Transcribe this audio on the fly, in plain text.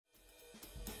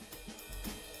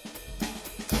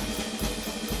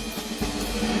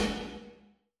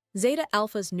Zeta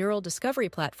Alpha's neural discovery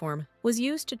platform was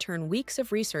used to turn weeks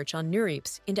of research on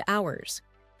NeurIPS into hours.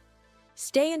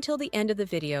 Stay until the end of the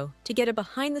video to get a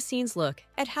behind-the-scenes look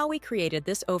at how we created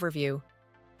this overview.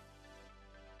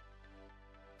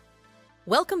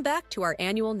 Welcome back to our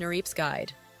annual NeurIPS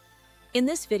guide. In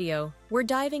this video, we're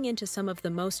diving into some of the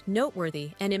most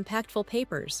noteworthy and impactful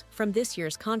papers from this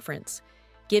year's conference,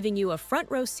 giving you a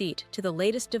front-row seat to the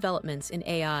latest developments in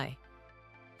AI.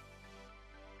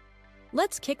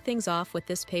 Let's kick things off with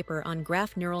this paper on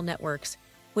graph neural networks,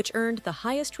 which earned the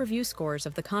highest review scores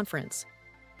of the conference.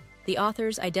 The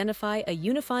authors identify a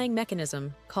unifying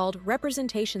mechanism called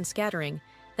representation scattering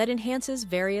that enhances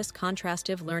various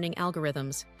contrastive learning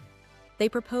algorithms. They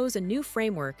propose a new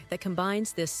framework that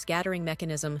combines this scattering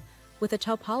mechanism with a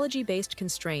topology-based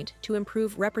constraint to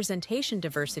improve representation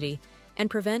diversity and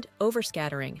prevent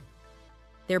overscattering.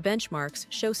 Their benchmarks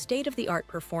show state-of-the-art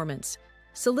performance,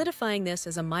 solidifying this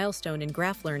as a milestone in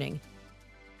graph learning.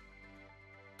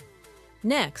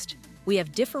 Next, we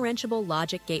have differentiable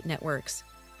logic gate networks.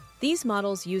 These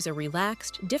models use a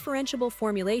relaxed, differentiable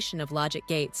formulation of logic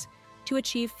gates to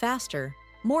achieve faster,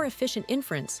 more efficient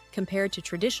inference compared to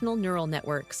traditional neural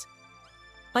networks.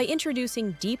 By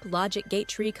introducing deep logic gate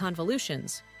tree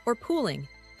convolutions, or pooling,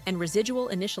 and residual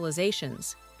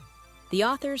initializations, the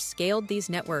authors scaled these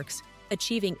networks,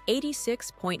 achieving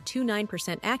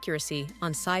 86.29% accuracy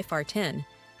on Sci-FAR-10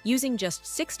 using just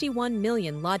 61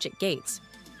 million logic gates,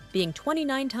 being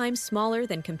 29 times smaller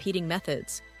than competing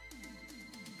methods.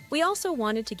 We also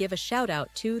wanted to give a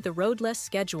shout-out to the Road Less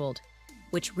Scheduled,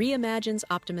 which reimagines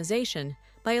optimization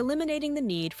by eliminating the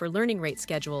need for learning rate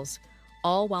schedules,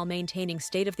 all while maintaining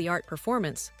state-of-the-art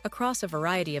performance across a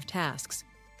variety of tasks.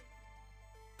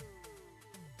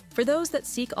 For those that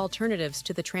seek alternatives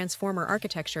to the transformer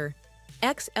architecture,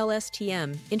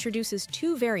 XLSTM introduces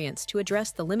two variants to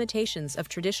address the limitations of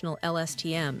traditional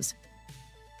LSTMs.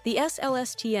 The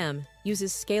SLSTM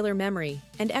uses scalar memory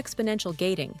and exponential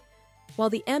gating,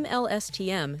 while the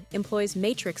MLSTM employs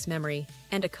matrix memory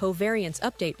and a covariance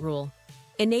update rule,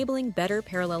 enabling better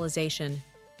parallelization.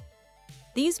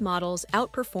 These models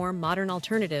outperform modern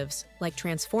alternatives like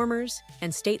transformers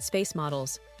and state space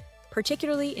models,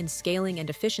 particularly in scaling and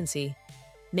efficiency,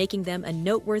 making them a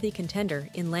noteworthy contender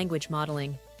in language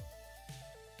modeling.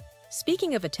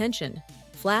 Speaking of attention,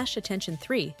 Flash Attention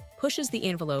 3 pushes the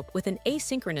envelope with an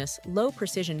asynchronous,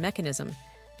 low-precision mechanism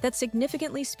that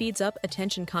significantly speeds up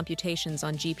attention computations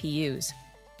on GPUs.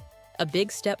 A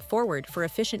big step forward for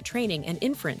efficient training and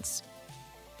inference.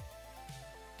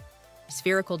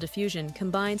 Spherical diffusion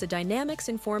combines a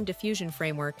dynamics-informed diffusion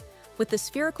framework with the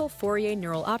spherical Fourier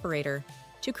neural operator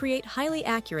to create highly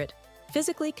accurate,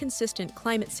 physically consistent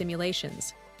climate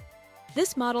simulations.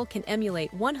 This model can emulate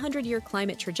 100-year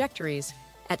climate trajectories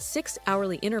at 6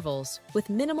 hourly intervals with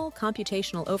minimal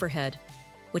computational overhead,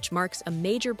 which marks a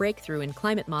major breakthrough in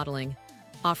climate modeling,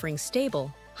 offering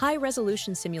stable,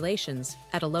 high-resolution simulations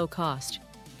at a low cost.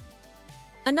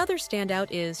 Another standout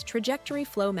is trajectory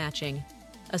flow matching,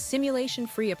 a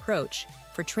simulation-free approach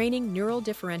for training neural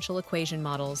differential equation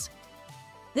models.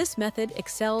 This method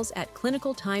excels at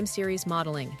clinical time series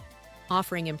modeling,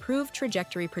 offering improved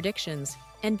trajectory predictions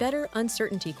and better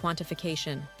uncertainty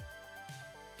quantification.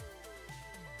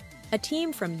 A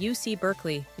team from UC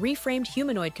Berkeley reframed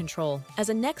humanoid control as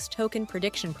a next token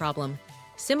prediction problem,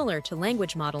 similar to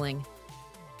language modeling.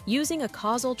 Using a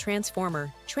causal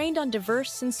transformer trained on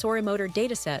diverse sensorimotor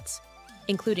datasets,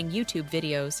 including YouTube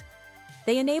videos,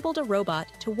 they enabled a robot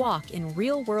to walk in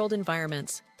real-world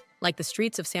environments, like the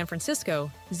streets of San Francisco,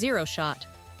 zero shot.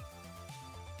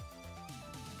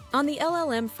 On the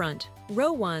LLM front,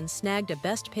 Row 1 snagged a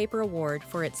Best Paper award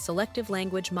for its selective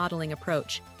language modeling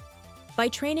approach. By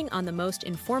training on the most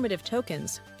informative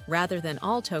tokens, rather than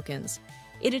all tokens,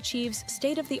 it achieves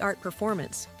state-of-the-art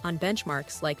performance on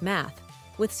benchmarks like math,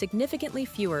 with significantly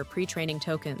fewer pre-training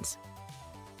tokens.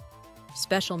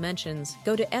 Special mentions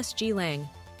go to SGLang,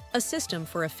 a system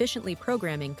for efficiently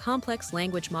programming complex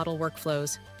language model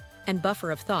workflows, and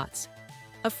Buffer of Thoughts,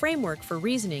 a framework for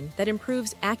reasoning that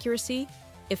improves accuracy,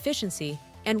 efficiency,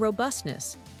 and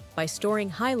robustness by storing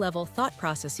high-level thought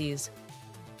processes.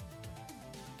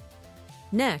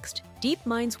 Next,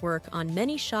 DeepMind's work on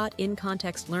many-shot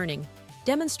in-context learning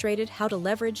demonstrated how to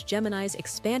leverage Gemini's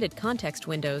expanded context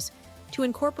windows to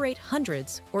incorporate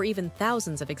hundreds or even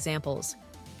thousands of examples.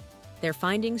 Their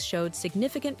findings showed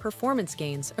significant performance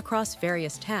gains across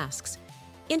various tasks,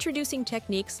 introducing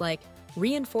techniques like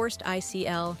reinforced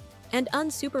ICL and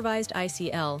unsupervised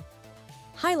ICL,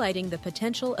 highlighting the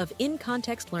potential of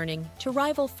in-context learning to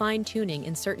rival fine-tuning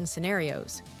in certain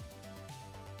scenarios.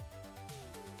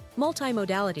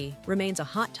 Multimodality remains a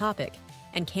hot topic,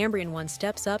 and Cambrian one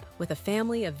steps up with a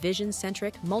family of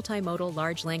vision-centric multimodal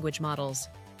large language models.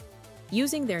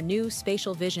 Using their new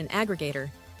spatial vision aggregator,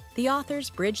 the authors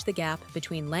bridge the gap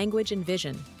between language and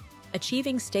vision,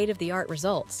 achieving state-of-the-art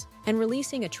results and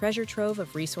releasing a treasure trove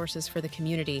of resources for the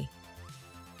community.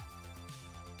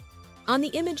 On the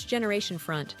image generation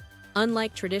front,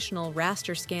 unlike traditional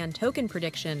raster scan token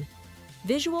prediction,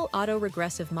 visual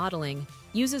autoregressive modeling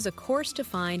uses a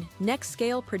coarse-to-fine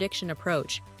next-scale prediction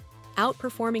approach,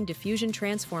 outperforming diffusion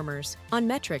transformers on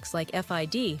metrics like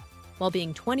FID while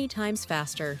being 20 times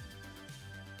faster.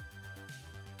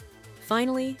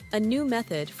 Finally, a new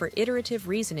method for iterative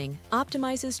reasoning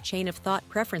optimizes chain-of-thought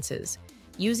preferences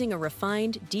using a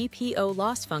refined DPO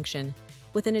loss function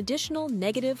with an additional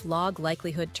negative log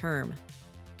likelihood term.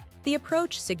 The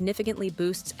approach significantly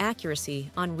boosts accuracy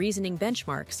on reasoning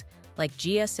benchmarks like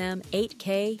GSM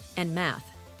 8K and math,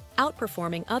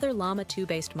 outperforming other Llama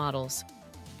 2-based models.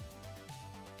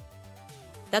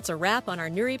 That's a wrap on our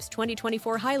NeurIPS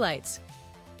 2024 highlights.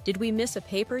 Did we miss a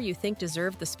paper you think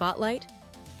deserved the spotlight?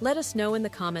 Let us know in the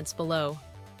comments below.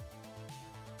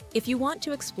 If you want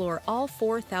to explore all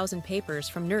 4,000 papers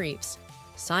from NeurIPS,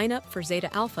 sign up for Zeta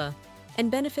Alpha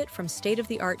and benefit from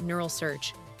state-of-the-art neural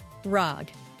search, ROG,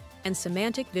 and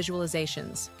semantic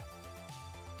visualizations.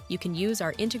 You can use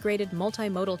our integrated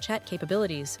multimodal chat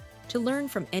capabilities to learn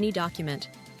from any document,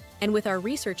 and with our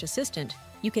research assistant,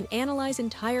 you can analyze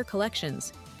entire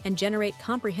collections and generate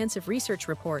comprehensive research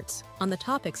reports on the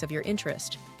topics of your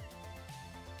interest.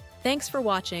 Thanks for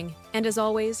watching, and as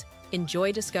always,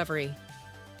 enjoy discovery.